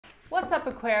What's up,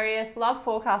 Aquarius? Love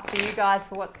forecast for you guys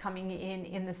for what's coming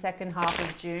in the second half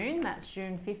of June. That's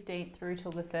June 15th through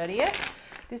till the 30th.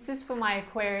 This is for my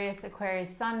Aquarius, Aquarius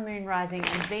Sun, Moon, Rising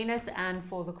and Venus, and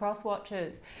for the cross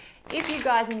watchers. If you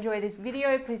guys enjoy this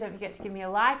video, please don't forget to give me a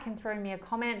like and throw me a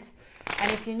comment.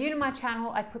 And if you're new to my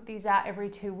channel, I put these out every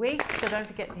 2 weeks, so don't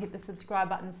forget to hit the subscribe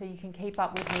button so you can keep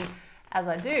up with me as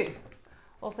I do.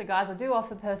 Also guys, I do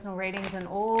offer personal readings and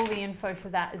all the info for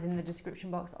that is in the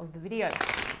description box of the video.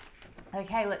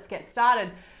 Okay, let's get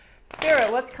started.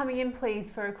 Spirit, what's coming in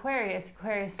please for Aquarius,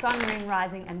 Aquarius Sun, Moon,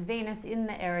 Rising and Venus in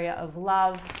the area of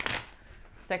love,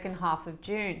 second half of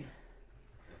June.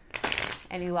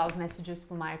 Any love messages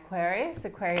for my Aquarius,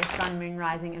 Aquarius Sun, Moon,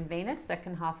 Rising and Venus,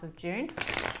 second half of June?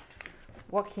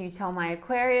 What can you tell my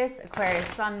Aquarius, Aquarius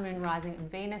Sun, Moon, Rising and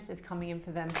Venus is coming in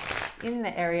for them in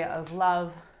the area of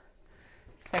love,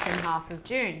 second half of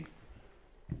June?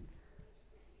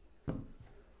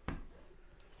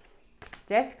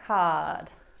 Death card,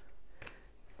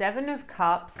 7 of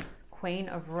Cups, Queen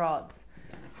of Rods,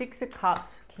 6 of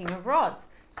Cups, King of Rods,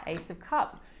 Ace of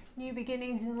Cups. New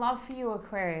beginnings in love for you,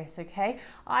 Aquarius, okay?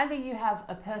 Either you have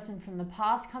a person from the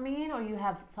past coming in or you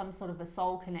have some sort of a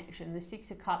soul connection. The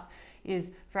 6 of Cups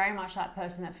is very much that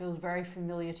person that feels very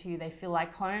familiar to you. They feel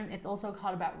like home. It's also a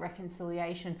card about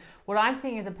reconciliation. What I'm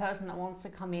seeing is a person that wants to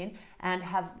come in and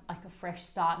have like a fresh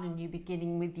start and a new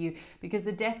beginning with you, because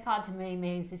the Death card to me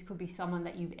means this could be someone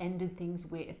that you've ended things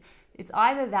with. It's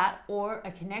either that or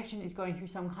a connection is going through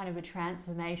some kind of a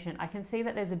transformation. I can see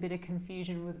that there's a bit of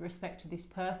confusion with respect to this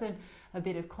person, a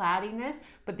bit of cloudiness,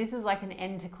 but this is like an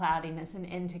end to cloudiness, an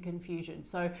end to confusion.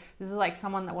 So this is like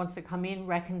someone that wants to come in,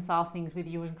 reconcile things with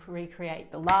you and recreate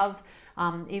the love.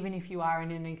 Even if you are in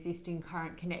an existing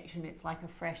current connection, it's like a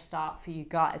fresh start for you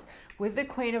guys. With the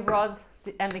Queen of Rods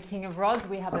and the King of Rods,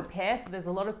 we have a pair. So there's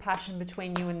a lot of passion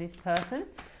between you and this person.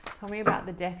 Tell me about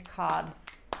the Death card.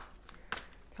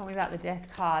 Tell me about the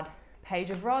Death card. Page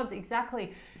of Rods,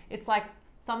 exactly. It's like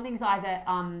something's either,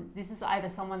 this is either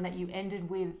someone that you ended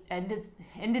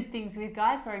things with,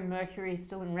 guys. Sorry, Mercury is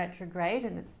still in retrograde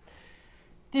and it's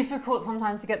difficult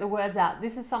sometimes to get the words out.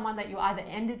 This is someone that you either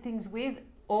ended things with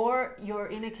or you're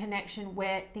in a connection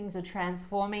where things are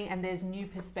transforming and there's new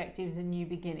perspectives and new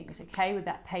beginnings, okay, with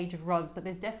that Page of Rods. But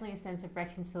there's definitely a sense of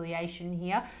reconciliation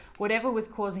here. Whatever was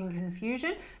causing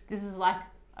confusion, this is like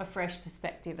a fresh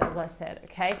perspective, as I said,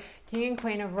 okay? King and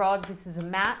Queen of Rods, this is a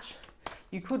match.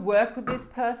 You could work with this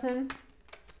person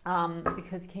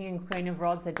because King and Queen of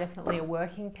Rods, they're definitely a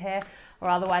working pair, or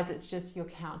otherwise it's just your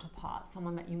counterpart,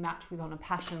 someone that you match with on a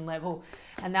passion level.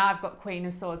 And now I've got Queen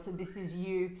of Swords, so this is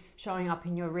you showing up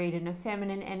in your read in a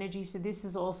feminine energy. So this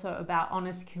is also about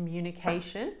honest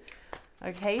communication.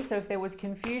 Okay, so if there was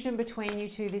confusion between you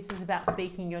two, this is about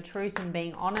speaking your truth and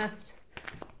being honest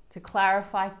to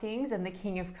clarify things. And the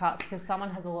King of Cups, because someone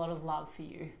has a lot of love for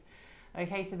you.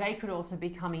 Okay, so they could also be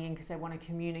coming in because they want to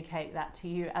communicate that to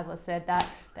you. As I said, that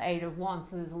the 8 of Wands,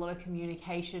 so there's a lot of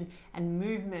communication and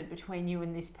movement between you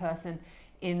and this person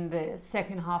in the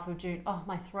second half of June. Oh,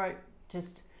 my throat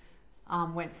just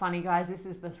went funny, guys. This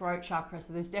is the throat chakra,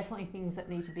 so there's definitely things that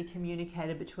need to be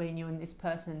communicated between you and this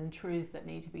person and truths that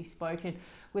need to be spoken.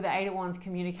 With the 8 of Wands,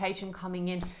 communication coming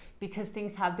in because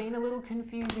things have been a little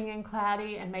confusing and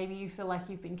cloudy, and maybe you feel like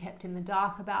you've been kept in the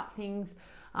dark about things,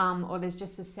 or there's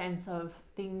just a sense of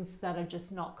things that are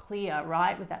just not clear,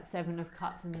 right, with that 7 of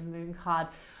Cups and the Moon card.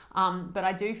 But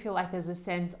I do feel like there's a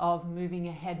sense of moving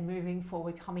ahead, moving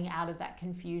forward, coming out of that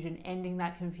confusion, ending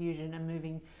that confusion and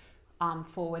moving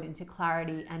forward into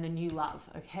clarity and a new love,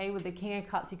 okay? With the King of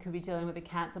Cups, you could be dealing with a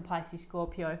Cancer, Pisces,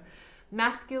 Scorpio,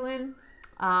 masculine.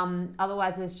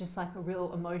 Otherwise, there's just like a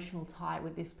real emotional tie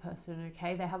with this person,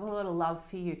 okay? They have a lot of love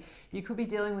for you. You could be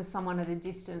dealing with someone at a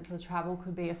distance, or travel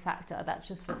could be a factor. That's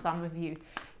just for some of you.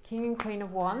 King and Queen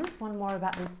of Wands, one more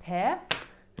about this pair.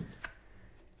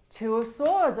 2 of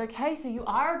Swords, okay? So you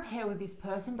are a pair with this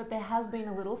person, but there has been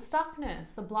a little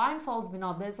stuckness. The blindfold's been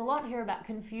on. There's a lot here about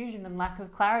confusion and lack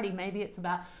of clarity. Maybe it's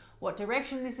about what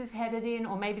direction this is headed in,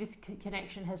 or maybe this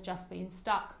connection has just been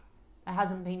stuck. It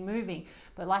hasn't been moving.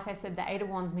 But like I said, the 8 of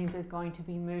Wands means there's going to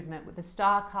be movement. With the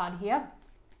Star card here,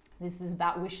 this is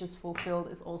about wishes fulfilled.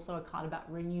 It's also a card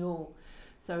about renewal.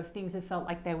 So if things have felt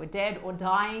like they were dead or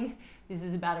dying, this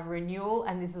is about a renewal,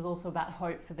 and this is also about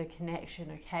hope for the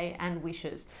connection, okay, and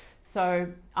wishes. So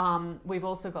we've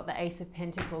also got the Ace of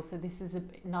Pentacles. So this is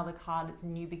another card. It's a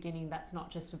new beginning. That's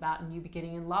not just about a new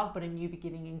beginning in love, but a new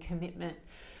beginning in commitment.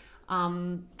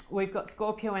 We've got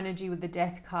Scorpio energy with the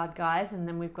Death card, guys, and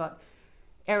then we've got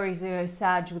Aries, Leo,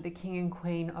 Sag with the King and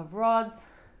Queen of Rods,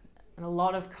 and a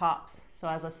lot of Cups. So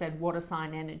as I said, water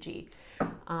sign energy.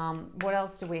 What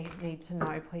else do we need to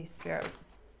know, please, Spirit?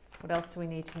 What else do we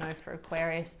need to know for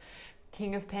Aquarius?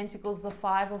 King of Pentacles, the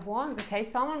Five of Wands. Okay,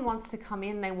 someone wants to come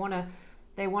in. They want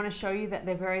to show you that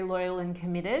they're very loyal and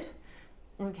committed.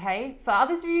 Okay, for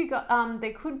others of you,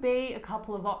 there could be a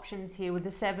couple of options here with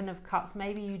the Seven of Cups.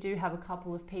 Maybe you do have a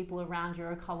couple of people around you,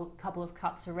 or a couple of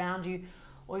cups around you,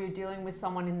 or you're dealing with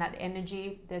someone in that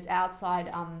energy. There's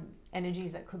outside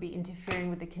energies that could be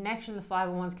interfering with the connection. The Five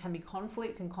of Wands can be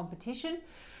conflict and competition,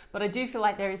 but I do feel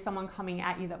like there is someone coming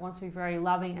at you that wants to be very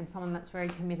loving and someone that's very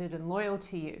committed and loyal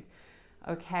to you.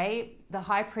 Okay, the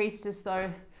High Priestess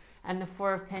though, and the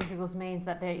Four of Pentacles means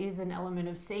that there is an element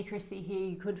of secrecy here.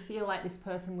 You could feel like this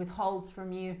person withholds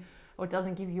from you or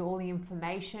doesn't give you all the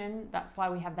information. That's why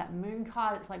we have that Moon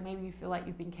card. It's like maybe you feel like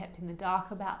you've been kept in the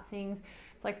dark about things.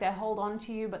 It's like they hold on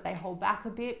to you, but they hold back a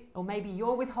bit. Or maybe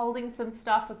you're withholding some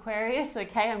stuff, Aquarius.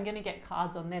 Okay, I'm going to get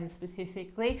cards on them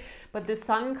specifically. But the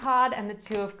Sun card and the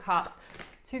Two of Cups.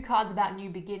 Two cards about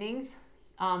new beginnings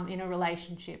in a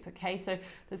relationship. Okay, so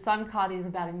the Sun card is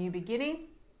about a new beginning.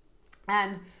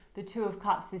 And the Two of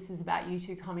Cups, this is about you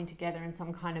two coming together in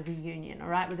some kind of a union, all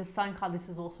right? With the Sun card, this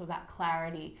is also about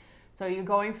clarity. So you're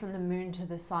going from the Moon to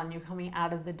the Sun. You're coming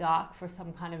out of the dark for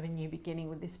some kind of a new beginning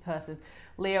with this person.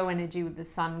 Leo energy with the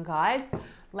Sun, guys.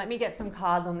 Let me get some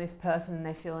cards on this person and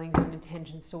their feelings and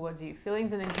intentions towards you.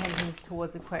 Feelings and intentions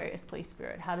towards Aquarius, please,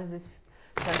 Spirit. How does this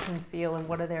person feel and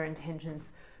what are their intentions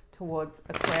towards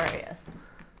Aquarius?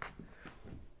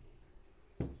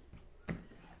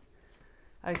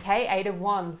 Okay, Eight of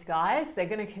Wands, guys. They're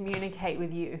going to communicate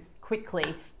with you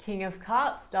quickly. King of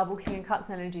Cups, double King of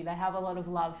Cups energy. They have a lot of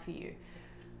love for you.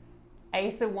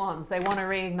 Ace of Wands, they want to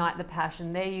reignite the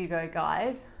passion. There you go,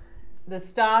 guys. The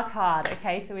Star card,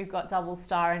 okay, so we've got double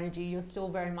Star energy. You're still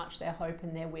very much their hope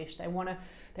and their wish. They want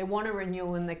a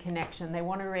renewal in the connection. They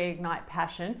want to reignite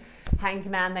passion. Hanged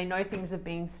Man, they know things have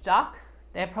been stuck.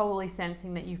 They're probably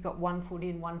sensing that you've got one foot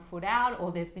in, one foot out,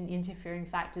 or there's been interfering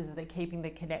factors that are keeping the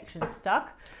connection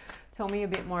stuck. Tell me a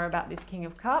bit more about this King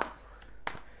of Cups.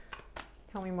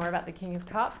 Tell me more about the King of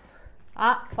Cups.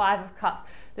 Five of Cups.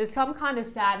 There's some kind of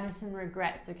sadness and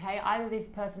regrets, okay? Either this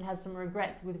person has some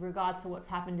regrets with regards to what's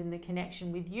happened in the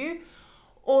connection with you,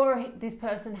 or this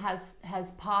person has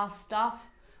past stuff,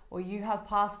 or you have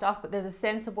past stuff, but there's a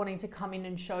sense of wanting to come in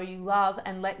and show you love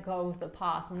and let go of the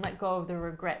past and let go of the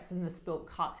regrets and the spilt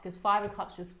cups, because Five of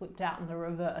Cups just flipped out in the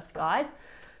reverse, guys.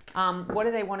 What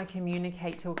do they want to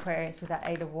communicate to Aquarius with that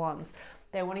Eight of Wands?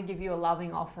 They want to give you a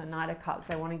loving offer. Knight of Cups.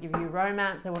 They want to give you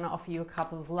romance. They want to offer you a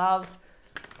cup of love.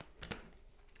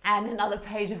 And another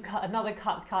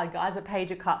Cups card, guys. A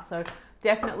Page of Cups. So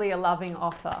definitely a loving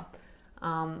offer.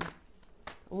 A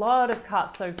lot of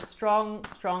Cups. So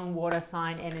strong water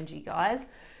sign energy, guys.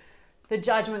 The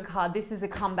Judgment card. This is a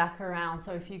comeback around.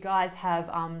 So if you guys have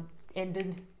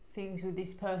ended things with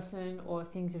this person, or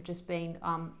things have just been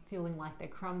feeling like they're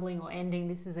crumbling or ending,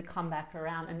 this is a comeback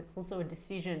around, and it's also a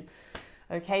decision,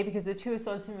 okay? Because the Two of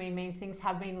Swords to me means things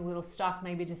have been a little stuck.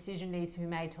 Maybe a decision needs to be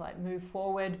made to like move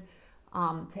forward,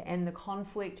 to end the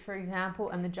conflict, for example.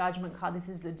 And the Judgment card, this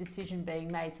is the decision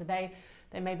being made. So they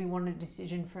maybe want a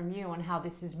decision from you on how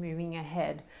this is moving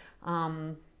ahead.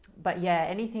 But yeah,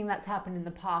 anything that's happened in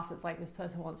the past, it's like this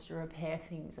person wants to repair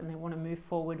things and they want to move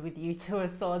forward with you. Two of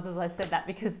Swords, as I said that,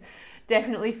 because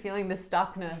definitely feeling the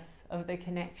stuckness of the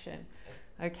connection.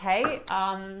 Okay,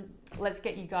 let's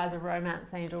get you guys a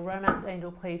romance angel. Romance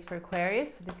angel, please, for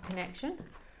Aquarius, for this connection.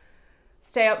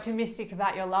 Stay optimistic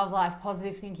about your love life.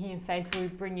 Positive thinking and faith will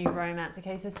bring you romance.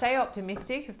 Okay, so stay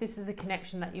optimistic if this is a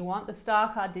connection that you want. The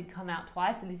Star card did come out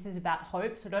twice, and this is about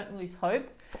hope, so don't lose hope.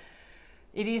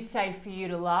 It is safe for you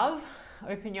to love.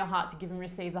 Open your heart to give and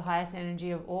receive the highest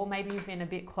energy of all. Maybe you've been a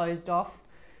bit closed off,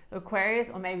 Aquarius,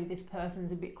 or maybe this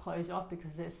person's a bit closed off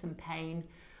because there's some pain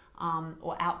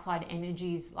or outside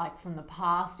energies, like from the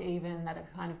past even, that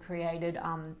have kind of created,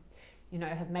 you know,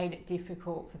 have made it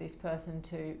difficult for this person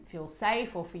to feel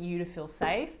safe, or for you to feel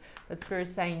safe. But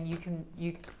Spirit's saying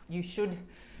you should,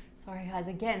 sorry guys,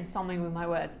 again, stumbling with my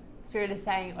words. Spirit is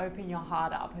saying open your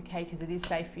heart up, okay, because it is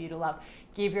safe for you to love.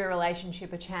 Give your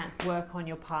relationship a chance. Work on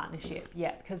your partnership.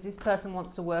 Yeah, because this person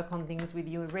wants to work on things with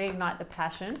you and reignite the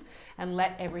passion and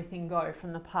let everything go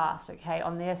from the past, okay,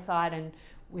 on their side and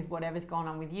with whatever's gone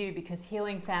on with you, because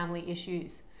healing family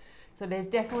issues. So there's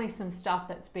definitely some stuff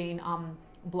that's been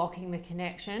blocking the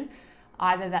connection.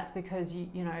 Either that's because,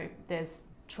 you know, there's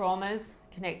traumas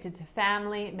connected to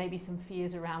family, maybe some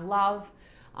fears around love.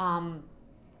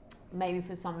 Maybe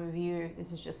for some of you,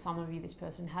 this is just some of you, this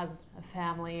person has a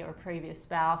family or a previous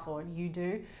spouse, or you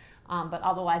do. But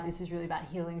otherwise, this is really about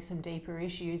healing some deeper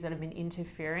issues that have been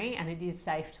interfering, and it is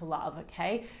safe to love,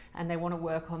 okay? And they want to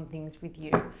work on things with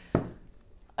you.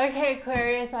 Okay,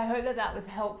 Aquarius, I hope that that was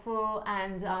helpful,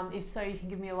 and if so, you can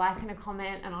give me a like and a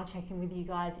comment, and I'll check in with you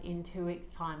guys in 2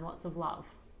 weeks' time. Lots of love.